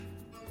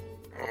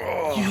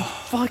You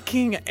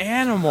fucking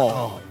animal.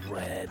 Oh,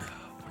 Red.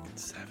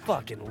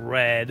 Fucking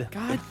Red.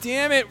 God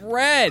damn it,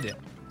 Red.